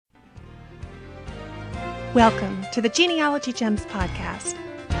Welcome to the Genealogy Gems podcast,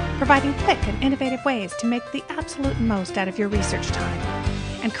 providing quick and innovative ways to make the absolute most out of your research time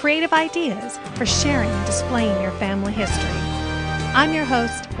and creative ideas for sharing and displaying your family history. I'm your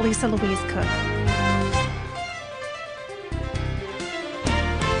host, Lisa Louise Cook.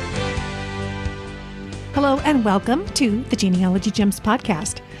 Hello and welcome to the Genealogy Gems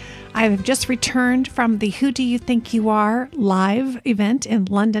podcast. I have just returned from the Who Do You Think You Are live event in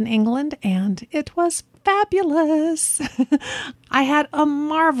London, England, and it was fabulous. I had a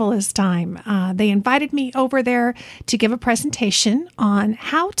marvelous time. They invited me over there to give a presentation on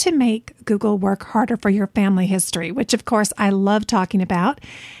how to make Google work harder for your family history, which of course I love talking about.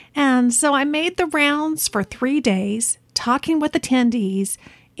 And so I made the rounds for 3 days, talking with attendees,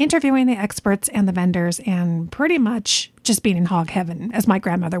 interviewing the experts and the vendors, and pretty much just being in hog heaven, as my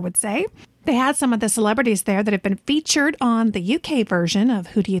grandmother would say. They had some of the celebrities there that have been featured on the UK version of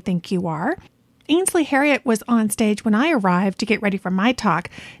Who Do You Think You Are? Ainsley Harriott was on stage when I arrived to get ready for my talk.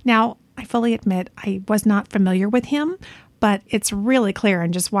 Now, I fully admit I was not familiar with him, but it's really clear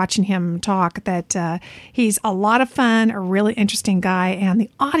in just watching him talk that he's a lot of fun, a really interesting guy, and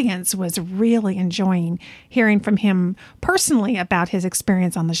the audience was really enjoying hearing from him personally about his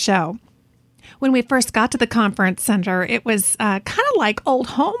experience on the show. When we first got to the conference center, it was kind of like old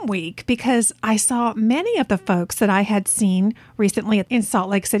home week because I saw many of the folks that I had seen recently in Salt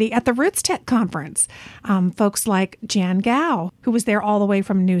Lake City at the Roots Tech conference. Folks like Jan Gao, who was there all the way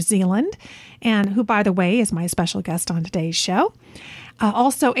from New Zealand, and who, by the way, is my special guest on today's show.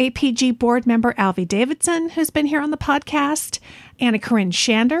 Also, APG board member Alvy Davidson, who's been here on the podcast, Anna Corinne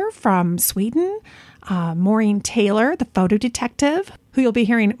Shander from Sweden, Maureen Taylor, the photo detective, who you'll be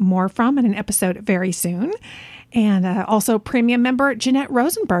hearing more from in an episode very soon. And also premium member Jeanette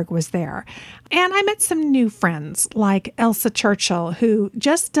Rosenberg was there. And I met some new friends like Elsa Churchill, who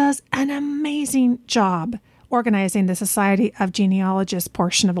just does an amazing job organizing the Society of Genealogists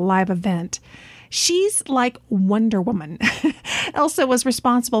portion of a live event. She's like Wonder Woman. Elsa was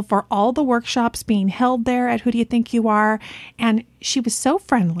responsible for all the workshops being held there at Who Do You Think You Are? And she was so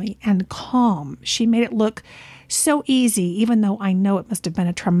friendly and calm. She made it look so easy, even though I know it must have been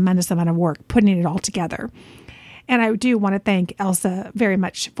a tremendous amount of work putting it all together. And I do want to thank Elsa very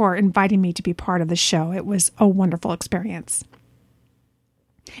much for inviting me to be part of the show. It was a wonderful experience.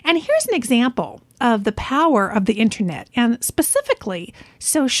 And here's an example of the power of the internet, and specifically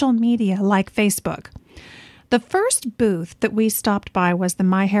social media like Facebook. The first booth that we stopped by was the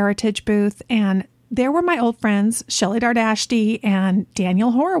MyHeritage booth, and there were my old friends, Shelley Dardashti and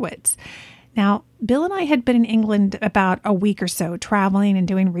Daniel Horowitz. Now, Bill and I had been in England about a week or so, traveling and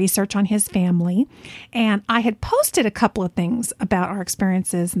doing research on his family, and I had posted a couple of things about our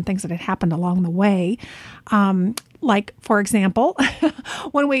experiences and things that had happened along the way. Like, for example,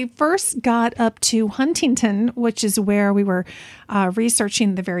 when we first got up to Huntington, which is where we were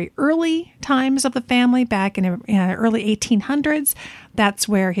researching the very early times of the family back in the early 1800s, that's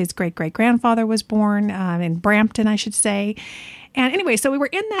where his great-great-grandfather was born, in Brampton, I should say. And anyway, so we were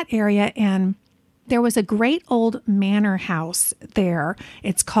in that area, and there was a great old manor house there.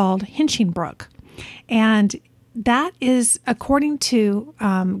 It's called Hinchinbrook. And that is, according to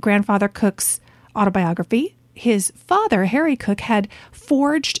Grandfather Cook's autobiography, his father, Harry Cook, had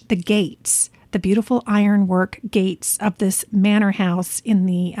forged the gates, the beautiful ironwork gates of this manor house in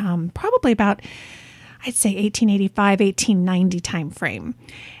the probably about, I'd say, 1885, 1890 time frame.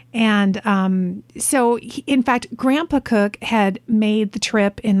 And so, in fact, Grandpa Cook had made the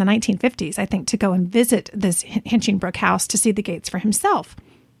trip in the 1950s, I think, to go and visit this Hinchinbrook house to see the gates for himself.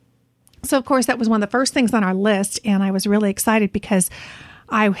 So, of course, that was one of the first things on our list, and I was really excited because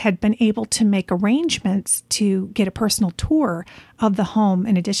I had been able to make arrangements to get a personal tour of the home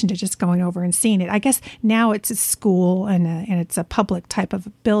in addition to just going over and seeing it. I guess now it's a school and it's a public type of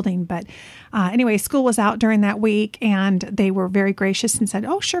building. But anyway, school was out during that week and they were very gracious and said,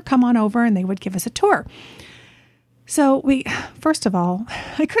 oh, sure, come on over. And they would give us a tour. So first of all,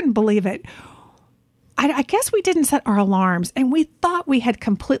 I couldn't believe it. I guess we didn't set our alarms and we thought we had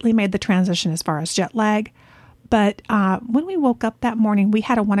completely made the transition as far as jet lag. But when we woke up that morning, we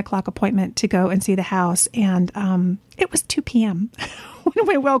had a 1 o'clock appointment to go and see the house. And it was 2 p.m. When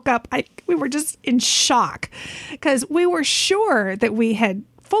we woke up, we were just in shock because we were sure that we had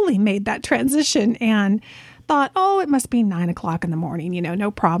fully made that transition and thought, oh, it must be 9 o'clock in the morning.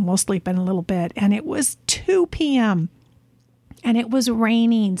 No problem. We'll sleep in a little bit. And it was 2 p.m. and it was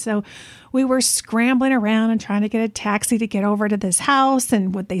raining. So we were scrambling around and trying to get a taxi to get over to this house.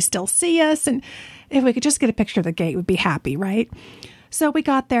 And would they still see us? And if we could just get a picture of the gate, we'd be happy, right? So we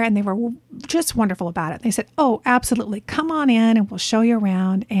got there and they were just wonderful about it. They said, oh, absolutely. Come on in and we'll show you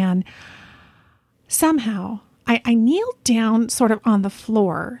around. And somehow I kneeled down sort of on the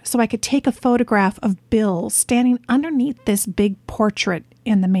floor so I could take a photograph of Bill standing underneath this big portrait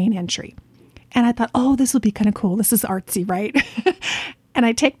in the main entry. And I thought, oh, this will be kind of cool. This is artsy, right? And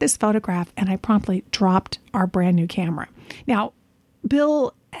I take this photograph and I promptly dropped our brand new camera. Now,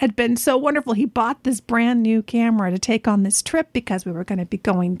 Bill had been so wonderful. He bought this brand new camera to take on this trip because we were going to be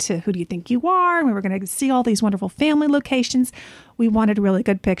going to Who Do You Think You Are? And we were going to see all these wonderful family locations. We wanted really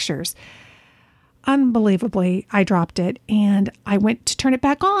good pictures. Unbelievably, I dropped it and I went to turn it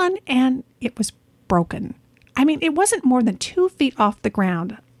back on and it was broken. I mean, it wasn't more than 2 feet off the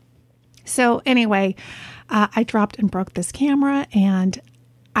ground. So anyway, I dropped and broke this camera and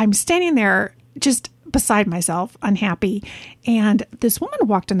I'm standing there just beside myself, unhappy. And this woman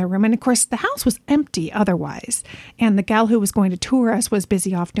walked in the room and of course the house was empty otherwise. And the gal who was going to tour us was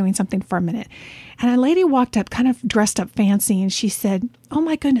busy off doing something for a minute. And a lady walked up kind of dressed up fancy and she said, "Oh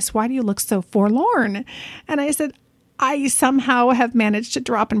my goodness, why do you look so forlorn?" And I said, "I somehow have managed to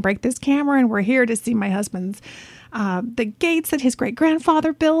drop and break this camera and we're here to see my husband's, the gates that his great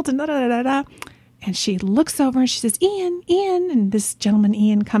grandfather built and da da da da." And she looks over and she says, Ian. And this gentleman,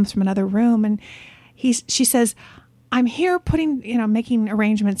 Ian, comes from another room and she says, "I'm here making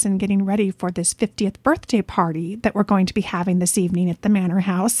arrangements and getting ready for this 50th birthday party that we're going to be having this evening at the Manor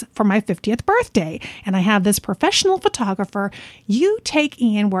House for my 50th birthday. And I have this professional photographer. You take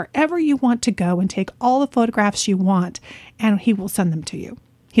Ian wherever you want to go and take all the photographs you want, and he will send them to you.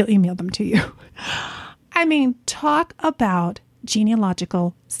 He'll email them to you." I mean, talk about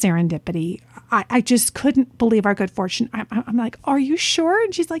genealogical serendipity. I just couldn't believe our good fortune. I'm like, "Are you sure?"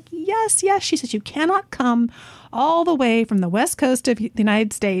 And she's like, yes. She says, "You cannot come all the way from the west coast of the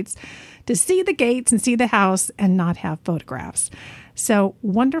United States to see the gates and see the house and not have photographs." So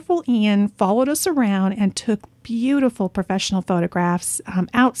wonderful Ian followed us around and took beautiful professional photographs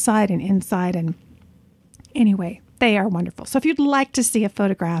outside and inside. And anyway, they are wonderful. So if you'd like to see a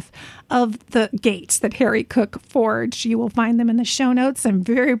photograph of the gates that Harry Cook forged, you will find them in the show notes. I'm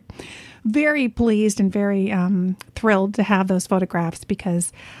very, very pleased and very thrilled to have those photographs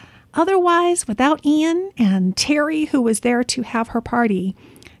because otherwise, without Ian and Terry, who was there to have her party,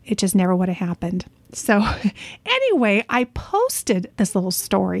 it just never would have happened. So anyway, I posted this little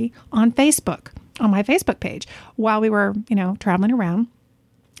story on Facebook, on my Facebook page while we were, traveling around,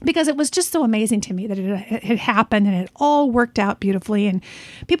 because it was just so amazing to me that it had happened and it all worked out beautifully. And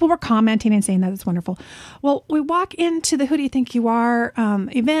people were commenting and saying that it's wonderful. Well, we walk into the Who Do You Think You Are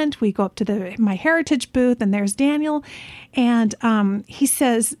event. We go up to the My Heritage booth and there's Daniel. And he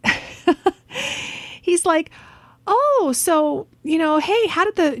says, he's like, "Oh, so, hey,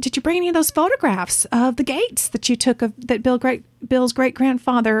 did you bring any of those photographs of the gates that you took that Bill's great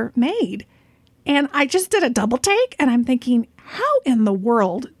grandfather made?" And I just did a double take and I'm thinking, how in the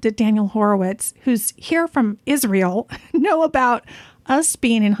world did Daniel Horowitz, who's here from Israel, know about us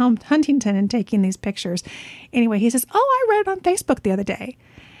being in Huntington and taking these pictures? Anyway, he says, "Oh, I read it on Facebook the other day."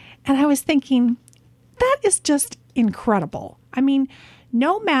 And I was thinking, that is just incredible. I mean,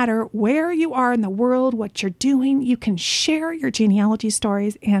 no matter where you are in the world, what you're doing, you can share your genealogy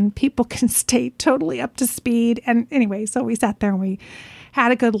stories and people can stay totally up to speed. And anyway, so we sat there and we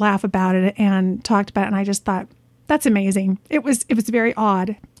had a good laugh about it and talked about it. And I just thought, that's amazing. It was very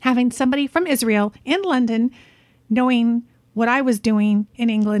odd having somebody from Israel in London knowing what I was doing in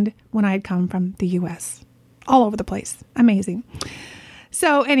England when I had come from the U.S. All over the place. Amazing.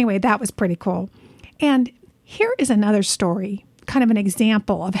 So anyway, that was pretty cool. And here is another story, kind of an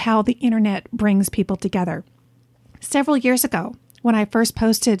example of how the internet brings people together. Several years ago, when I first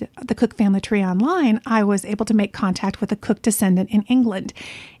posted the Cook family tree online, I was able to make contact with a Cook descendant in England.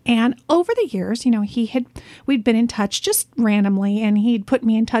 And over the years, we'd been in touch just randomly, and he'd put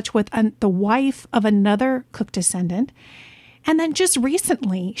me in touch with the wife of another Cook descendant. And then just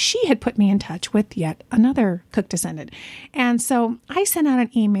recently, she had put me in touch with yet another Cook descendant. And so I sent out an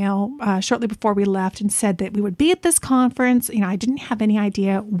email shortly before we left and said that we would be at this conference. I didn't have any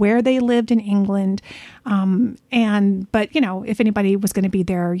idea where they lived in England. But if anybody was going to be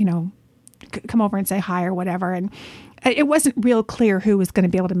there, come over and say hi or whatever. And it wasn't real clear who was going to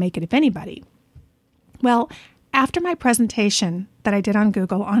be able to make it, if anybody. Well, after my presentation that I did on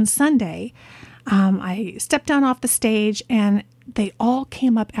Google on Sunday, I stepped down off the stage and they all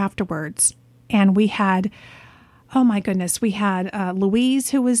came up afterwards. And we had, oh my goodness, we had Louise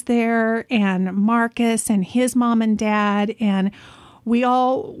who was there and Marcus and his mom and dad. And we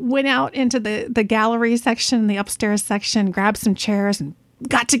all went out into the gallery section, the upstairs section, grabbed some chairs and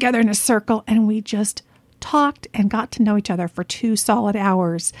got together in a circle. And we just talked and got to know each other for 2 solid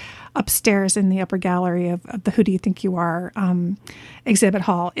hours upstairs in the upper gallery of the Who Do You Think You Are exhibit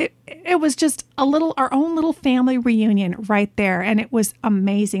hall. It was just our own little family reunion right there. And it was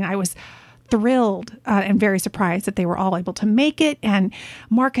amazing. I was thrilled and very surprised that they were all able to make it. And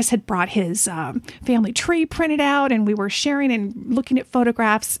Marcus had brought his family tree printed out, and we were sharing and looking at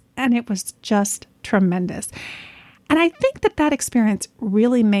photographs, and it was just tremendous. And I think that experience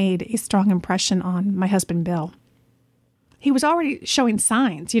really made a strong impression on my husband, Bill. He was already showing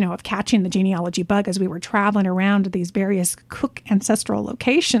signs, of catching the genealogy bug as we were traveling around to these various Cook ancestral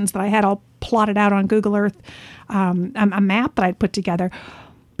locations that I had all plotted out on Google Earth, a map that I'd put together.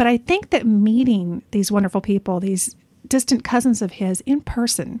 But I think that meeting these wonderful people, these distant cousins of his in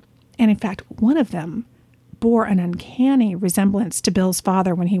person, and in fact, one of them bore an uncanny resemblance to Bill's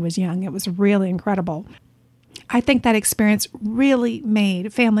father when he was young. It was really incredible. I think that experience really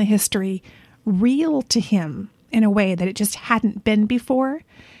made family history real to him in a way that it just hadn't been before.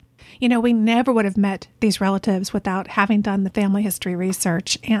 We never would have met these relatives without having done the family history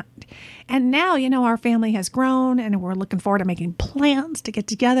research. And now, our family has grown, and we're looking forward to making plans to get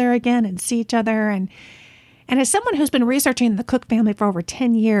together again and see each other. And as someone who's been researching the Cook family for over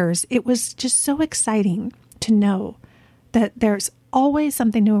 10 years, it was just so exciting to know that there's always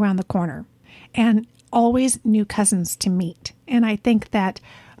something new around the corner and always new cousins to meet. And I think that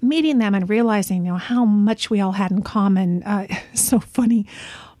meeting them and realizing, how much we all had in common, so funny.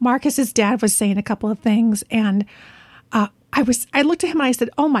 Marcus's dad was saying a couple of things, and I looked at him and I said,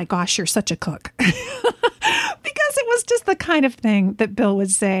 "Oh my gosh, you're such a cook." Because it was just the kind of thing that Bill would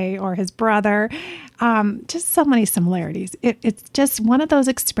say, or his brother. Just so many similarities. It's just one of those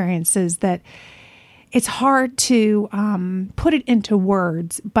experiences that it's hard to put it into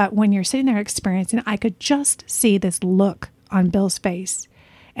words, but when you're sitting there experiencing it, I could just see this look on Bill's face.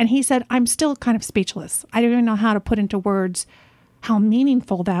 And he said, "I'm still kind of speechless. I don't even know how to put into words how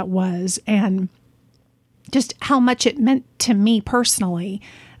meaningful that was, and just how much it meant to me personally,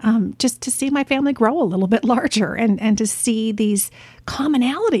 just to see my family grow a little bit larger and to see these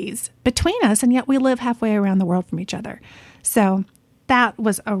commonalities between us, and yet we live halfway around the world from each other." So that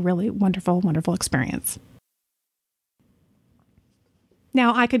was a really wonderful, wonderful experience.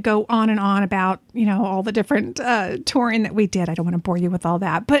 Now, I could go on and on about, all the different touring that we did. I don't want to bore you with all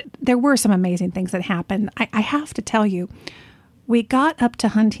that, but there were some amazing things that happened. I have to tell you, we got up to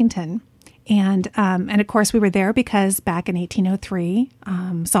Huntington, and of course we were there because back in 1803,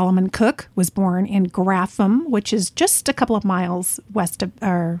 Solomon Cook was born in Grapham, which is just a couple of miles west of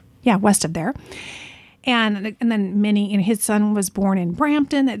there. And then Minnie and his son was born in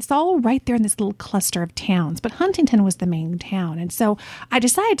Brampton. It's all right there in this little cluster of towns. But Huntington was the main town. And so I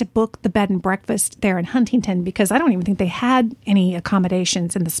decided to book the bed and breakfast there in Huntington because I don't even think they had any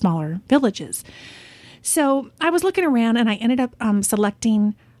accommodations in the smaller villages. So I was looking around and I ended up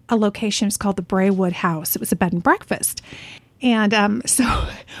selecting a location. It's called the Braywood House. It was a bed and breakfast. And so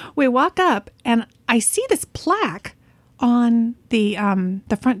we walk up and I see this plaque on the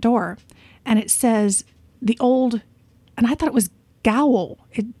front door. And it says and I thought it was Gaol.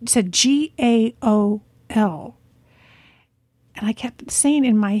 It said Gaol. And I kept saying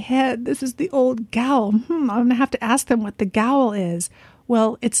in my head, this is the old Gaol. I'm going to have to ask them what the Gaol is.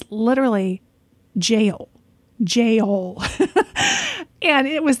 Well, it's literally jail. And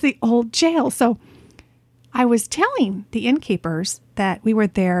it was the old jail. So I was telling the innkeepers that we were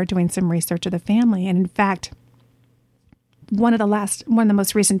there doing some research of the family. And in fact, one of the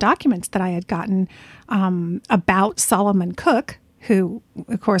most recent documents that I had gotten about Solomon Cook, who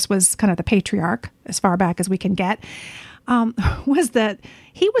of course was kind of the patriarch as far back as we can get, was that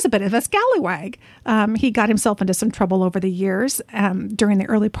he was a bit of a scallywag. He got himself into some trouble over the years during the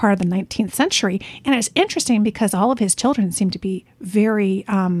early part of the 19th century. And it's interesting because all of his children seemed to be very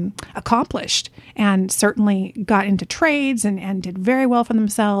accomplished and certainly got into trades and did very well for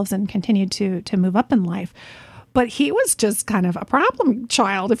themselves and continued to move up in life. But he was just kind of a problem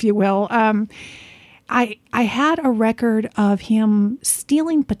child, if you will. I had a record of him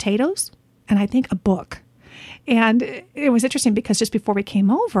stealing potatoes and I think a book. And it was interesting because just before we came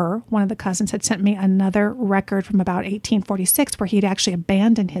over, one of the cousins had sent me another record from about 1846 where he'd actually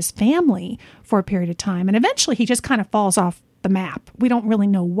abandoned his family for a period of time. And eventually he just kind of falls off the map. We don't really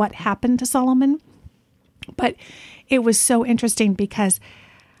know what happened to Solomon, but it was so interesting because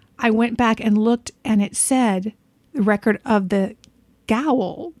I went back and looked and it said the record of the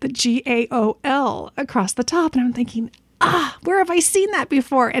Gaol, the Gaol across the top. And I'm thinking, where have I seen that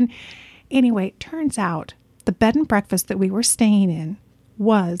before? And anyway, it turns out the bed and breakfast that we were staying in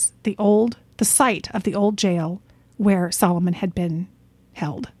was the site of the old jail where Solomon had been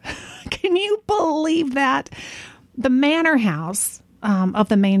held. Can you believe that? The manor house of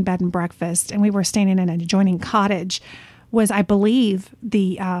the main bed and breakfast, and we were staying in an adjoining cottage, was, I believe,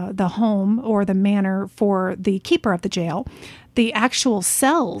 the home or the manor for the keeper of the jail. The actual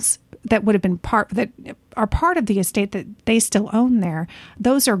cells that would have been part of the estate that they still own there,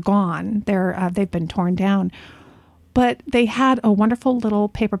 those are gone. They've been torn down. But they had a wonderful little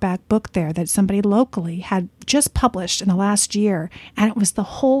paperback book there that somebody locally had just published in the last year, and it was the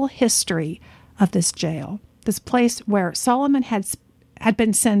whole history of this jail, this place where Solomon had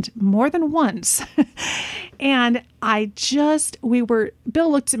been sent more than once. And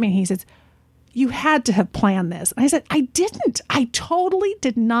Bill looked at me and he says, "You had to have planned this." And I said, "I didn't. I totally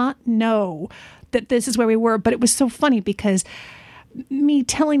did not know that this is where we were." But it was so funny because me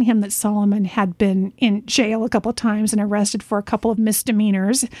telling him that Solomon had been in jail a couple of times and arrested for a couple of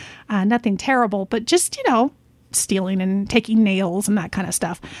misdemeanors, nothing terrible, but just, stealing and taking nails and that kind of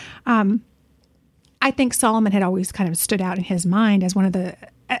stuff. I think Solomon had always kind of stood out in his mind as one of the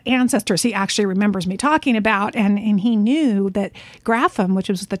ancestors he actually remembers me talking about. And he knew that Grapham, which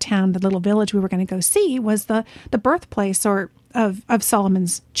was the little village we were going to go see, was the birthplace of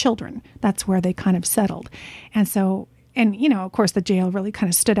Solomon's children. That's where they kind of settled. And so, of course, the jail really kind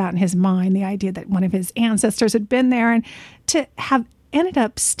of stood out in his mind, the idea that one of his ancestors had been there, and to have ended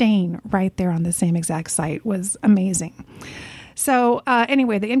up staying right there on the same exact site was amazing. So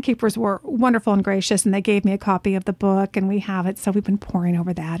anyway, the innkeepers were wonderful and gracious, and they gave me a copy of the book, and we have it. So we've been poring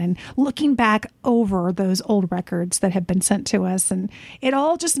over that and looking back over those old records that have been sent to us. And it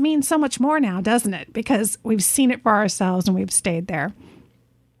all just means so much more now, doesn't it? Because we've seen it for ourselves and we've stayed there.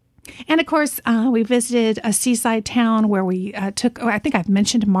 And of course, we visited a seaside town where we I think I've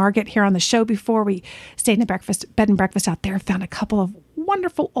mentioned Margate here on the show before. We stayed in a bed and breakfast out there, found a couple of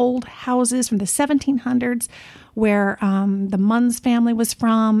wonderful old houses from the 1700s where the Munns family was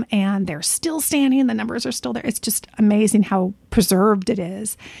from, and they're still standing. The numbers are still there. It's just amazing how preserved it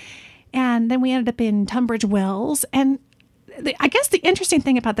is. And then we ended up in Tunbridge Wells. And I guess the interesting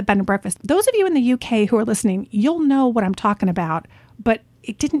thing about the bed and breakfast, those of you in the UK who are listening, you'll know what I'm talking about, but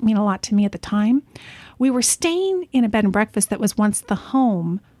it didn't mean a lot to me at the time. We were staying in a bed and breakfast that was once the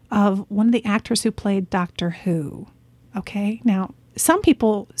home of one of the actors who played Doctor Who. Okay, now some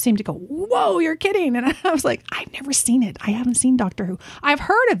people seem to go, "Whoa, you're kidding." And I was like, I've never seen it. I haven't seen Doctor Who. I've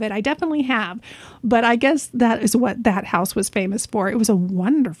heard of it. I definitely have. But I guess that is what that house was famous for. It was a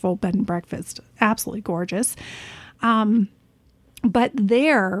wonderful bed and breakfast. Absolutely gorgeous. But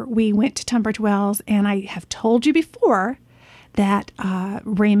there we went to Tunbridge Wells, and I have told you before that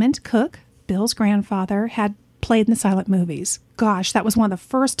Raymond Cook, Bill's grandfather, had played in the silent movies. Gosh, that was one of the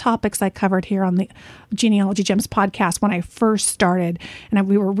first topics I covered here on the Genealogy Gems podcast when I first started. And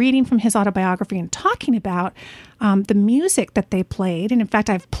we were reading from his autobiography and talking about the music that they played. And in fact,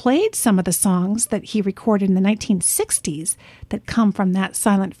 I've played some of the songs that he recorded in the 1960s that come from that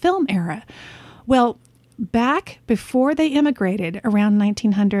silent film era. Well, back before they immigrated around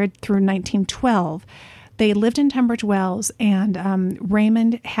 1900 through 1912, they lived in Tunbridge Wells, and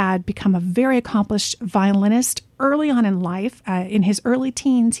Raymond had become a very accomplished violinist early on in life. In his early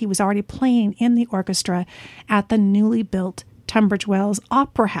teens, he was already playing in the orchestra at the newly built Tunbridge Wells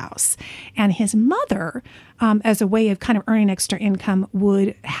Opera House. And his mother, as a way of kind of earning extra income,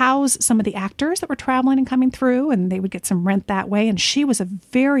 would house some of the actors that were traveling and coming through, and they would get some rent that way. And she was a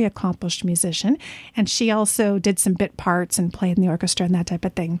very accomplished musician, and she also did some bit parts and played in the orchestra and that type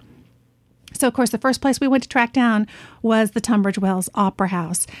of thing. So, of course, the first place we went to track down was the Tunbridge Wells Opera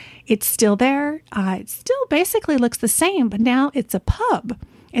House. It's still there. It still basically looks the same, but now it's a pub.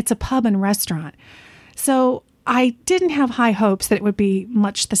 It's a pub and restaurant. So I didn't have high hopes that it would be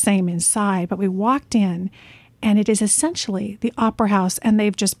much the same inside, but we walked in, and it is essentially the opera house, and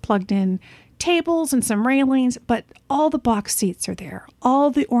they've just plugged in tables and some railings, but all the box seats are there, all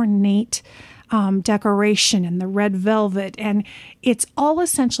the ornate decoration and the red velvet, and it's all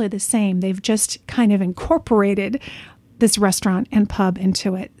essentially the same. They've just kind of incorporated this restaurant and pub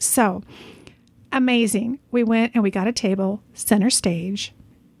into it. So amazing. We went and we got a table center stage,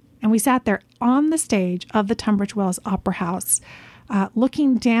 and we sat there on the stage of the Tunbridge Wells Opera House,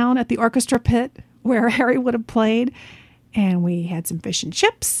 looking down at the orchestra pit where Harry would have played, and we had some fish and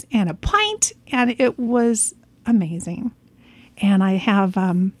chips and a pint, and it was amazing. And I have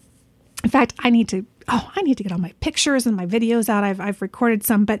in fact, I need to get all my pictures and my videos out. I've recorded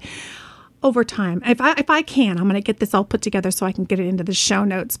some, but over time, if I can, I'm going to get this all put together so I can get it into the show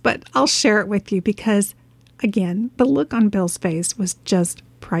notes. But I'll share it with you because, again, the look on Bill's face was just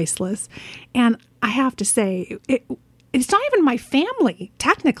priceless. And I have to say, it's not even my family,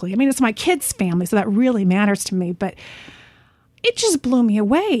 technically. I mean, it's my kids' family, so that really matters to me. But it just blew me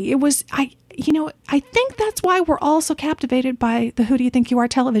away. I think that's why we're all so captivated by the Who Do You Think You Are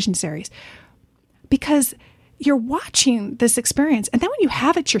television series, because you're watching this experience. And then when you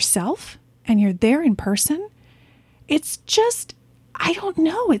have it yourself and you're there in person, it's just, I don't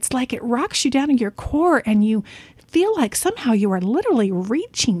know. It's like it rocks you down in your core and you feel like somehow you are literally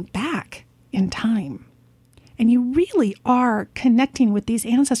reaching back in time. And you really are connecting with these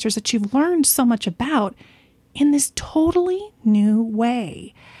ancestors that you've learned so much about in this totally new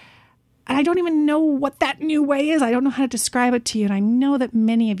way. And I don't even know what that new way is. I don't know how to describe it to you. And I know that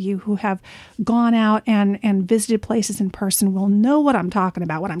many of you who have gone out and visited places in person will know what I'm talking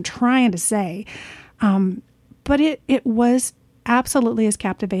about, what I'm trying to say. But it was absolutely as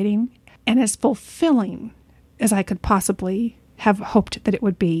captivating and as fulfilling as I could possibly have hoped that it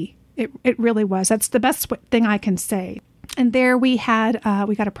would be. It really was. That's the best thing I can say. And there we got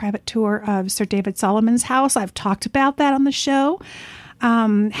a private tour of Sir David Solomon's house. I've talked about that on the show.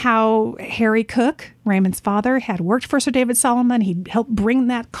 How Harry Cook, Raymond's father, had worked for Sir David Solomon. He helped bring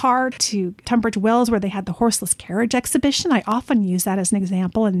that car to Tunbridge Wells where they had the horseless carriage exhibition. I often use that as an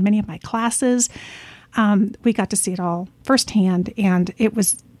example in many of my classes. We got to see it all firsthand, and it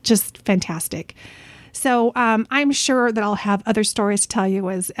was just fantastic. So I'm sure that I'll have other stories to tell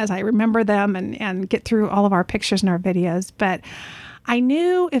you as I remember them and get through all of our pictures and our videos. But I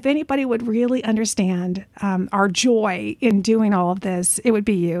knew if anybody would really understand our joy in doing all of this, it would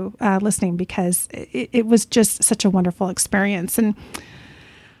be you listening, because it was just such a wonderful experience. And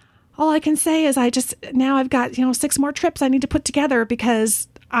all I can say is now I've got 6 more trips I need to put together, because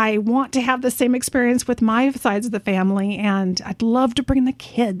I want to have the same experience with my sides of the family, and I'd love to bring the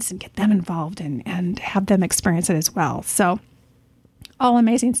kids and get them involved and have them experience it as well. So all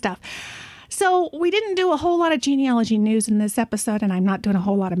amazing stuff. So we didn't do a whole lot of genealogy news in this episode, and I'm not doing a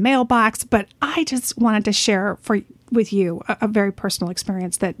whole lot of mailbox, but I just wanted to share with you a very personal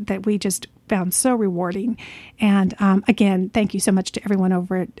experience that we just found so rewarding. And again, thank you so much to everyone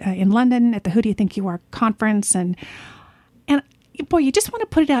over in London at the Who Do You Think You Are conference. And boy, you just want to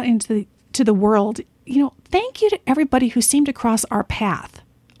put it out into the world. Thank you to everybody who seemed to cross our path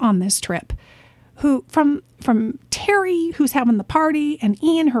on this trip. Who from Terry, who's having the party, and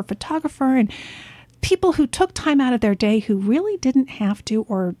Ian, her photographer, and people who took time out of their day who really didn't have to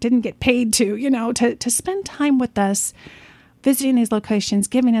or didn't get paid to spend time with us, visiting these locations,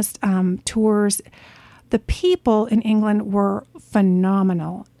 giving us tours. The people in England were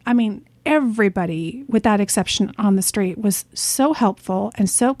phenomenal. I mean, everybody, without exception on the street, was so helpful and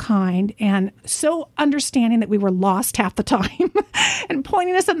so kind and so understanding that we were lost half the time and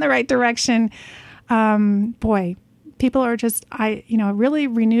pointing us in the right direction. Boy, people are just, it really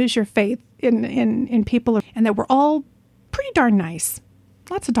renews your faith in people, and that we're all pretty darn nice.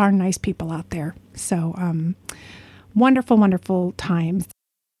 Lots of darn nice people out there. So, wonderful, wonderful times.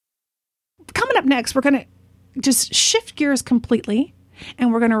 Coming up next, we're going to just shift gears completely,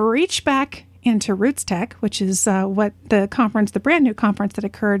 and we're going to reach back into Roots Tech, which is what the brand new conference that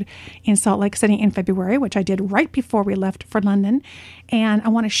occurred in Salt Lake City in February, which I did right before we left for London. And I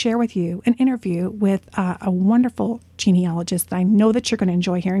want to share with you an interview with a wonderful genealogist that I know that you're going to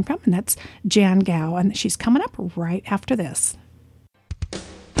enjoy hearing from, and that's Jan Gow, and she's coming up right after this.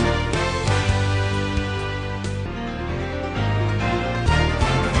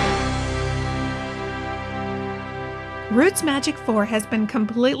 Roots Magic 4 has been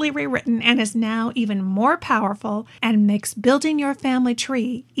completely rewritten and is now even more powerful and makes building your family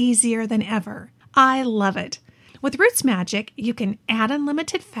tree easier than ever. I love it. With Roots Magic, you can add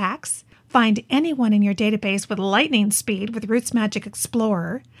unlimited facts, find anyone in your database with lightning speed with Roots Magic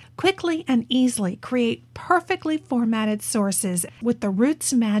Explorer, quickly and easily create perfectly formatted sources with the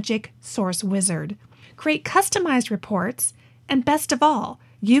Roots Magic Source Wizard, create customized reports, and best of all,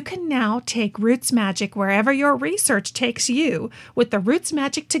 you can now take Roots Magic wherever your research takes you with the Roots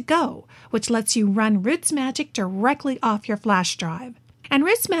Magic to Go, which lets you run Roots Magic directly off your flash drive. And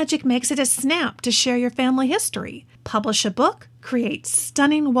Roots Magic makes it a snap to share your family history, publish a book, create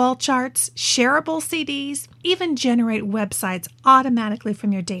stunning wall charts, shareable CDs, even generate websites automatically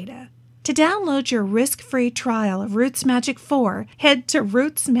from your data. To download your risk-free trial of Roots Magic 4, head to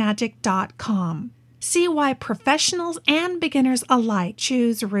rootsmagic.com. See why professionals and beginners alike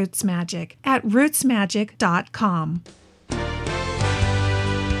choose Roots Magic at rootsmagic.com.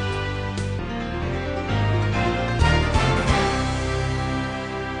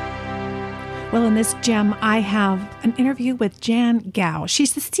 Well, in this gem, I have an interview with Jan Gow.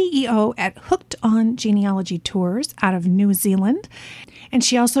 She's the CEO at Hooked on Genealogy Tours out of New Zealand. And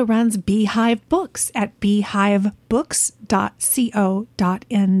she also runs Beehive Books at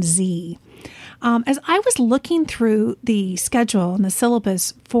beehivebooks.co.nz. As I was looking through the schedule and the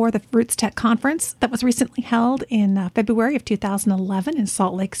syllabus for the Roots Tech Conference that was recently held in February of 2011 in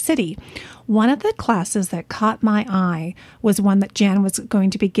Salt Lake City, one of the classes that caught my eye was one that Jan was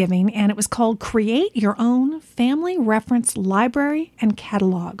going to be giving, and it was called Create Your Own Family Reference Library and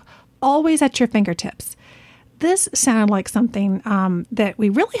Catalog, always at your fingertips. This sounded like something that we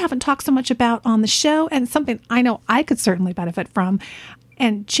really haven't talked so much about on the show, and something I know I could certainly benefit from.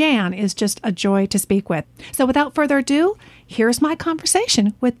 And Jan is just a joy to speak with. So without further ado, here's my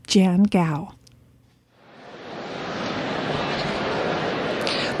conversation with Jan Gao.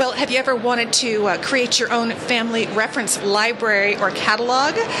 Well, have you ever wanted to create your own family reference library or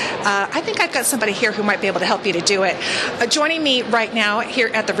catalog? I think I've got somebody here who might be able to help you to do it. Joining me right now here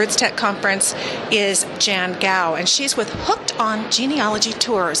at the Roots Tech Conference is Jan Gao, and she's with Hooked on Genealogy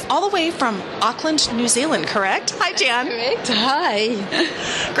Tours, all the way from Auckland, New Zealand, correct? Hi, Jan. Correct.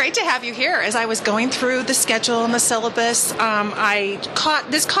 Hi. Great to have you here. As I was going through the schedule and the syllabus,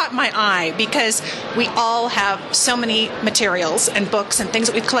 this caught my eye because we all have so many materials and books and things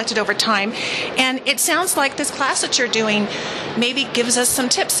that we've collected over time, and it sounds like this class that you're doing maybe gives us some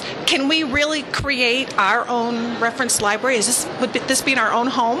tips. Can we really create our own reference library? Would this be in our own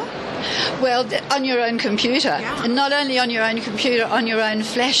home? Well, on your own computer. Yeah. And not only on your own computer, on your own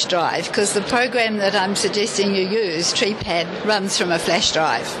flash drive, because the program that I'm suggesting you use, TreePad, runs from a flash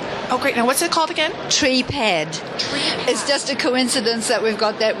drive. Oh, great. Now, what's it called again? TreePad. It's just a coincidence that we've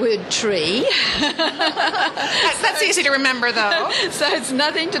got that word tree. That's easy to remember, though. So it's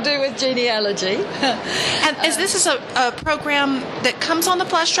nothing to do with genealogy. And this is a program that comes on the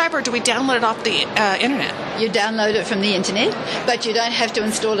flash drive, or do we download it off the internet? You download it from the internet, but you don't have to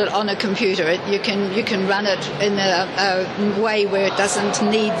install it on a computer. You can run it in a way where it doesn't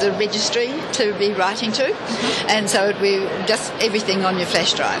need the registry to be writing to, and so it will just everything on your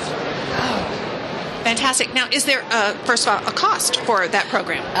flash drive. Fantastic. Now, is there, first of all, a cost for that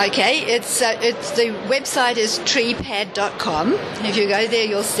program? Okay, it's the website is treepad.com. If you go there,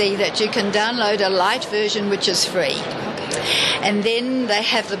 you'll see that you can download a light version, which is free. And then they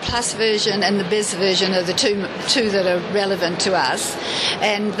have the Plus version and the Biz version are the two that are relevant to us.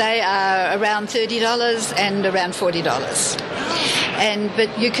 And they are around $30 and around $40.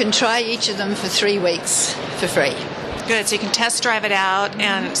 But you can try each of them for 3 weeks for free. Good, so you can test drive it out,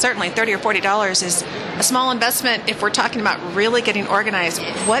 and certainly $30 or $40 is a small investment if we're talking about really getting organized.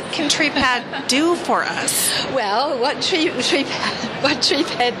 What can TreePad do for us? Well, what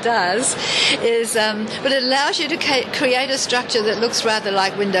TreePad does is, but it allows you to create a structure that looks rather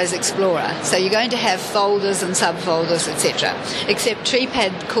like Windows Explorer. So you're going to have folders and subfolders, etc. Except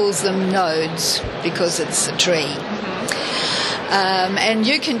TreePad calls them nodes because it's a tree. And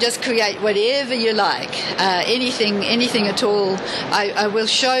you can just create whatever you like, anything at all. I will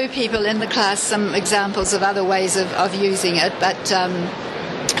show people in the class some examples of other ways of using it, but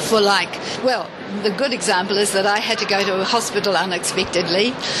the good example is that I had to go to a hospital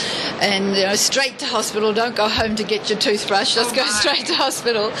unexpectedly, and straight to hospital. Don't go home to get your toothbrush, just go straight to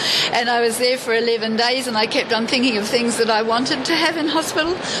hospital. And I was there for 11 days, and I kept on thinking of things that I wanted to have in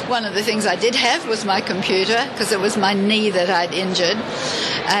hospital. One of the things I did have was my computer, because it was my knee that I'd injured,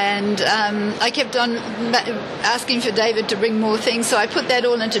 and I kept on asking for David to bring more things, so I put that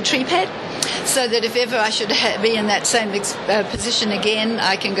all into TreePad, so that if ever I should be in that same position again,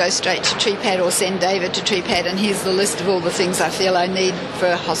 I can go straight to TreePad or send David to TreePad, and here's the list of all the things I feel I need for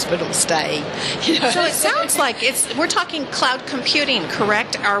a hospital stay. So it sounds like we're talking cloud computing,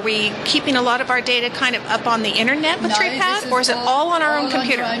 correct? Are we keeping a lot of our data kind of up on the internet with TreePad, or is it all on our own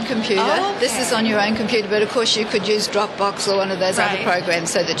computer? On your own computer. Oh, okay. This is on your own computer, but of course you could use Dropbox or one of those other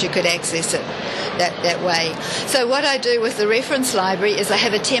programs so that you could access it that way. So what I do with the reference library is I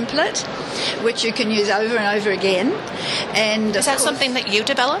have a template which you can use over and over again. And is that something that you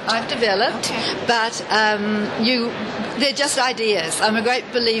developed? I've developed, but they're just ideas. I'm a great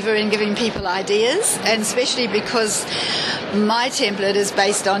believer in giving people ideas, and especially because my template is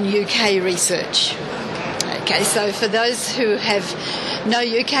based on UK research. Okay, so for those who have no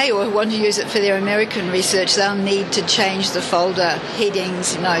UK or who want to use it for their American research, they'll need to change the folder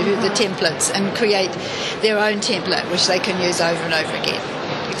headings, the templates, and create their own template, which they can use over and over again.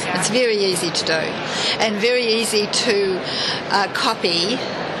 It's very easy to do, and very easy to copy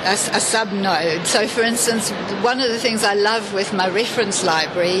a sub-node. So, for instance, one of the things I love with my reference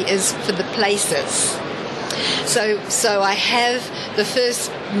library is for the places. So I have the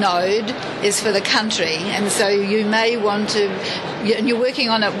first node is for the country, and so you may want to and you're working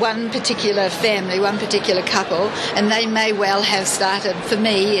on one particular family, one particular couple, and they may well have started, for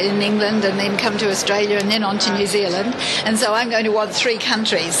me, in England and then come to Australia and then on to New Zealand. And so I'm going to want 3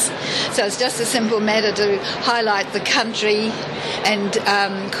 countries. So it's just a simple matter to highlight the country and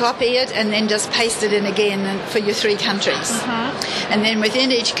copy it and then just paste it in again for your 3 countries. And then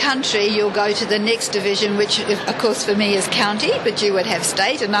within each country, you'll go to the next division, which, of course, for me is county, but you would have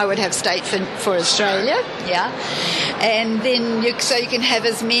state, and I would have state for Australia. Yeah. And then you can have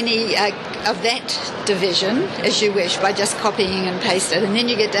as many of that division as you wish by just copying and pasting. And then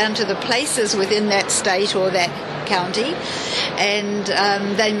you get down to the places within that state or that county, and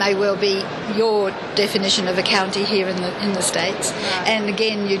they may well be your definition of a county here in the States. And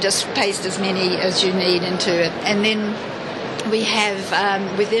again, you just paste as many as you need into it. And then we have,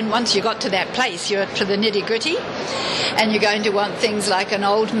 once you got to that place, you're to the nitty-gritty, and you're going to want things like an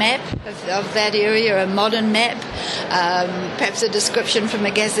old map of that area, a modern map, perhaps a description from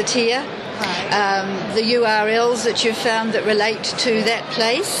a gazetteer, the URLs that you've found that relate to that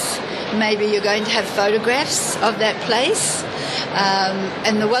place. Maybe you're going to have photographs of that place.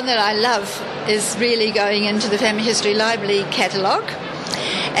 And the one that I love is really going into the Family History Library catalogue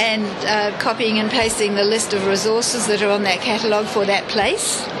and copying and pasting the list of resources that are on that catalogue for that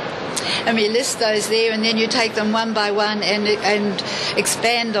place. And we list those there, and then you take them one by one and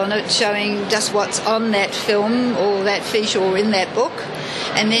expand on it, showing just what's on that film or that feature or in that book.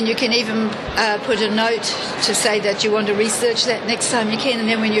 And then you can even put a note to say that you want to research that next time you can. And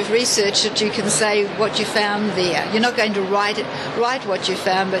then when you've researched it, you can say what you found there. You're not going to write what you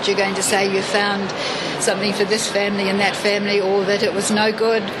found, but you're going to say you found something for this family and that family, or that it was no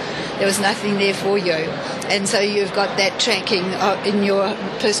good, there was nothing there for you. And so you've got that tracking in your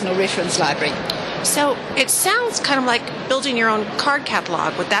personal reference library. So it sounds kind of like building your own card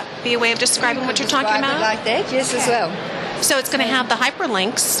catalog. Would that be a way of describing what you're talking about? It like that, yes, as well. So it's going to have the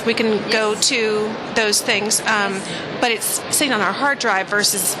hyperlinks. We can go to those things, but it's sitting on our hard drive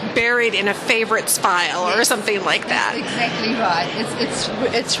versus buried in a favorites file or something like that. That's exactly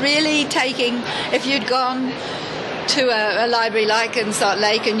right. It's really taking, if you'd gone to a library like in Salt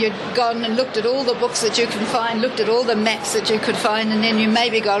Lake and you'd gone and looked at all the books that you can find, looked at all the maps that you could find, and then you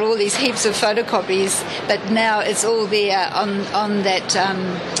maybe got all these heaps of photocopies, but now it's all there on that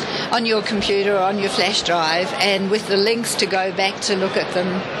on your computer or on your flash drive, and with the links to go back to look at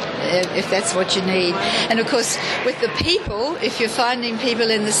them if that's what you need. And of course, with the people, if you're finding people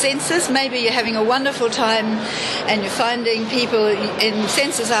in the census, maybe you're having a wonderful time and you're finding people in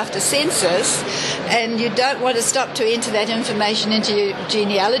census after census, and you don't want to stop to enter that information into your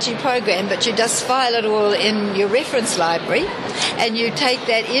genealogy program, but you just file it all in your reference library, and you take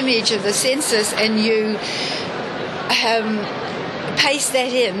that image of the census and you paste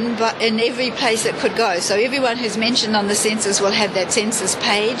that in every place it could go. So everyone who's mentioned on the census will have that census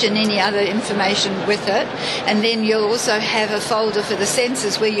page and any other information with it. And then you'll also have a folder for the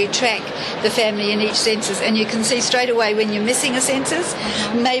census where you track the family in each census. And you can see straight away when you're missing a census,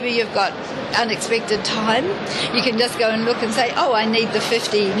 maybe you've got unexpected time, you can just go and look and say, oh, I need the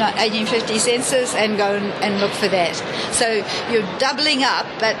 1850 census, and go and look for that. So you're doubling up,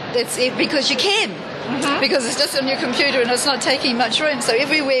 but it's because you can. Because it's just on your computer and it's not taking much room. So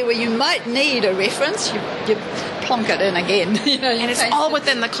everywhere where you might need a reference, you plonk it in again. And it's all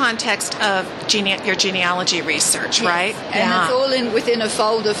within the context of your genealogy research, right? And it's all within a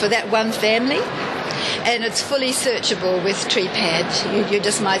folder for that one family. And it's fully searchable with TreePad. You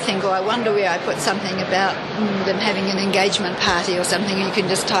just might think, oh, I wonder where I put something about them having an engagement party or something. You can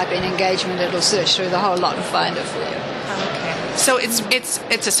just type in engagement, it'll search through the whole lot and find it for you. Okay. So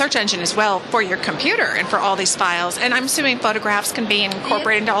it's a search engine as well for your computer and for all these files. And I'm assuming photographs can be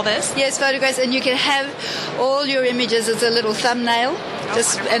incorporated into all this? Yes, photographs. And you can have all your images as a little thumbnail.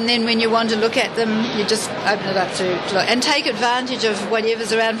 And then when you want to look at them, you just open it up to look. And take advantage of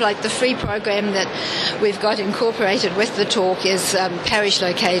whatever's around. Like the free program that we've got incorporated with the talk is Parish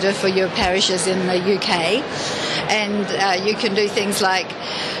Locator for your parishes in the UK. And you can do things like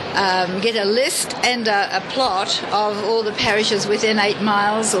get a list and a plot of all the parishes within 8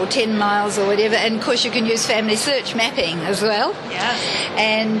 miles or 10 miles or whatever. And of course you can use family search mapping as well. Yeah.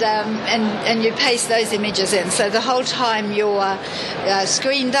 And you paste those images in. So the whole time you're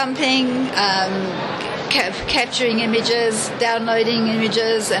screen dumping, capturing images, downloading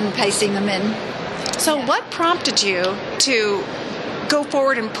images and pasting them in. So what prompted you to go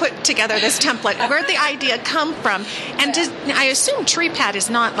forward and put together this template? Where'd the idea come from? And I assume TreePad is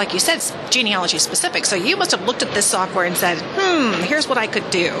not, like you said, genealogy specific, so you must have looked at this software and said, here's what I could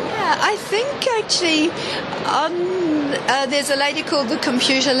do. Yeah, I think actually there's a lady called the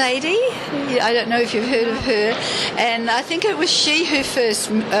Computer Lady. I don't know if you've heard of her. And I think it was she who first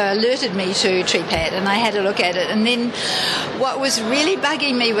alerted me to TreePad, and I had a look at it. And then what was really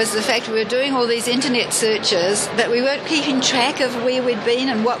bugging me was the fact we were doing all these internet searches, but we weren't keeping track of where we'd been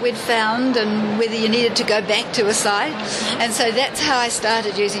and what we'd found and whether you needed to go back to a site. And so that's how I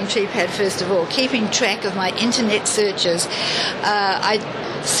started using TreePad first of all, keeping track of my internet searches. I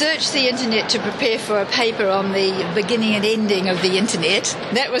searched the internet to prepare for a paper on the beginning and ending of the internet.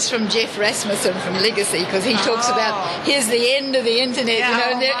 That was from Jeff Rasmussen from Legacy, because he talks about here's the end of the internet,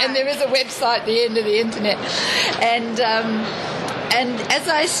 and there is a website, the end of the internet. And as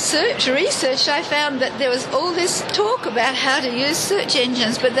I researched, I found that there was all this talk about how to use search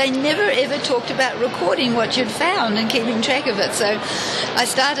engines, but they never ever talked about recording what you'd found and keeping track of it. So I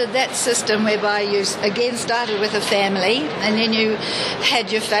started that system whereby you, again, started with a family, and then you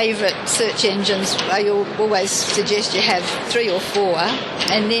had your favourite search engines. I always suggest you have 3 or 4,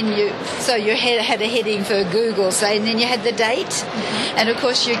 and then you had a heading for Google, say, and then you had the date, and of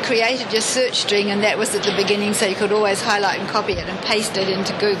course you created your search string, and that was at the beginning, so you could always highlight and copy it and paste it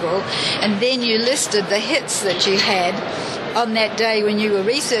into Google, and then you listed the hits that you had on that day when you were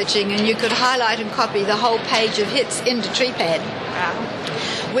researching, and you could highlight and copy the whole page of hits into TreePad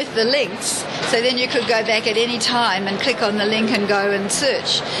with the links, so then you could go back at any time and click on the link and go and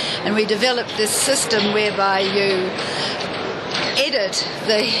search. And we developed this system whereby you edit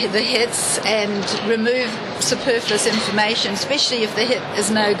the hits and remove superfluous information, especially if the hit is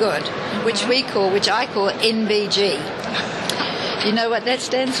no good, which I call NBG. You know what that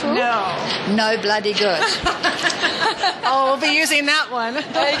stands for? No. No bloody good. We'll be using that one.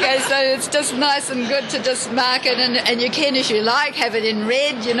 Okay, so it's just nice and good to just mark it, and you can, if you like, have it in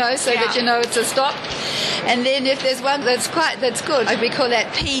red, so that you know it's a stop. And then if there's one that's good, we call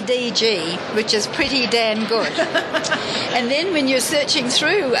that PDG, which is pretty damn good. And then when you're searching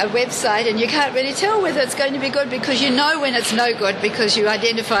through a website and you can't really tell whether it's going to be good, because you know when it's no good because you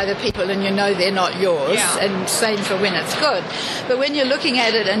identify the people and you know they're not yours, and same for when it's good. But when you're looking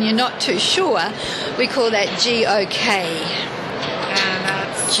at it and you're not too sure, we call that GOK. And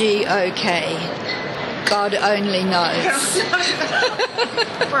that's GOK. God only knows.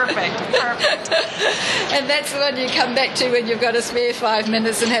 Perfect. And that's the one you come back to when you've got a spare 5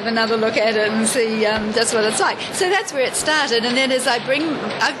 minutes and have another look at it and see just what it's like. So that's where it started. And then I've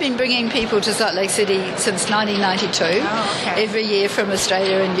been bringing people to Salt Lake City since 1992, every year from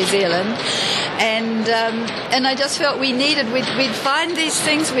Australia and New Zealand. And I just felt we'd find these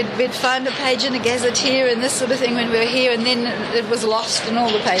things, we'd find a page in a gazetteer and this sort of thing when we were here, and then it was lost in all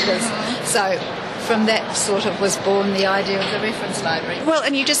the papers. So from that sort of was born the idea of the reference library. Well,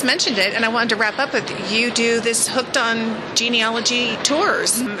 and you just mentioned it, and I wanted to wrap up with you do this Hooked on Genealogy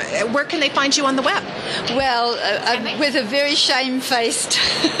tours. Where can they find you on the web? Well, with a very shamefaced,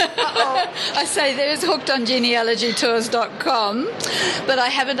 I say there's hookedongenealogytours.com, but I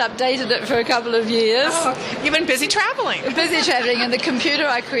haven't updated it for a couple of years. You've been busy traveling. And the computer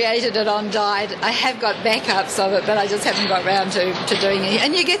I created it on died. I have got backups of it, but I just haven't got round to doing it.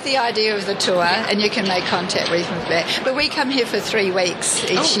 And you get the idea of the tour, and you can make contact with that. But we come here for 3 weeks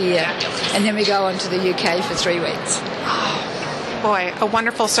each year, and then we go on to the UK for 3 weeks. Boy, a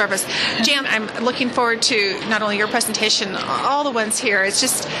wonderful service. Jan, I'm looking forward to not only your presentation, all the ones here. It's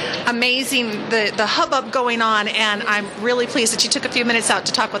just amazing, the hubbub going on, and I'm really pleased that you took a few minutes out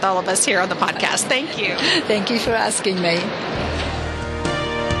to talk with all of us here on the podcast. Thank you. Thank you for asking me.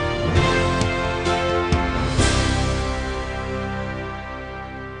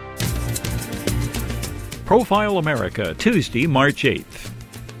 Profile America, Tuesday, March 8th.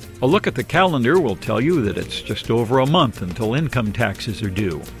 A look at the calendar will tell you that it's just over a month until income taxes are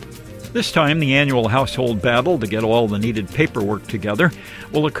due. This time, the annual household battle to get all the needed paperwork together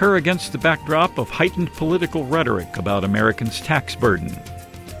will occur against the backdrop of heightened political rhetoric about Americans' tax burden.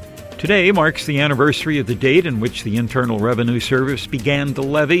 Today marks the anniversary of the date in which the Internal Revenue Service began to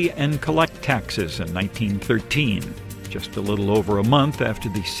levy and collect taxes in 1913. Just a little over a month after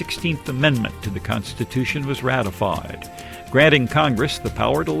the 16th Amendment to the Constitution was ratified, granting Congress the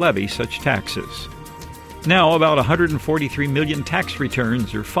power to levy such taxes. Now, about 143 million tax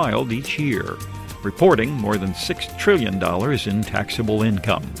returns are filed each year, reporting more than $6 trillion in taxable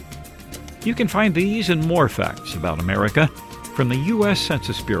income. You can find these and more facts about America from the U.S.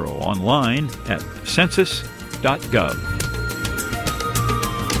 Census Bureau online at census.gov.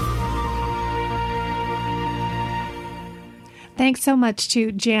 Thanks so much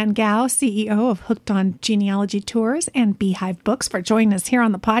to Jan Gao, CEO of Hooked on Genealogy Tours and Beehive Books, for joining us here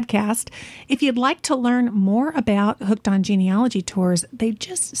on the podcast. If you'd like to learn more about Hooked on Genealogy Tours, they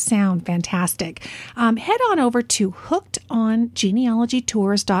just sound fantastic. Head on over to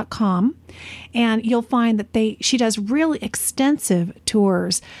hookedongenealogytours.com, and you'll find that she does really extensive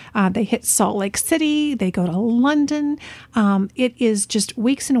tours. They hit Salt Lake City, they go to London. It is just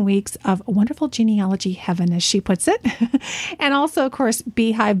weeks and weeks of wonderful genealogy heaven, as she puts it. And also, of course,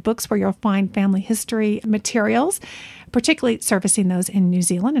 Beehive Books, where you'll find family history materials, particularly servicing those in New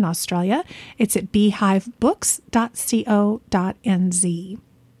Zealand and Australia. It's at beehivebooks.co.nz.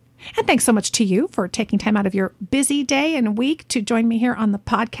 And thanks so much to you for taking time out of your busy day and week to join me here on the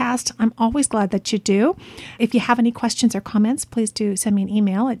podcast. I'm always glad that you do. If you have any questions or comments, please do send me an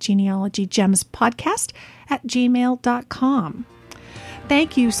email at genealogygemspodcast@gmail.com.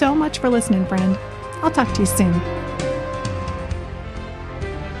 Thank you so much for listening, friend. I'll talk to you soon.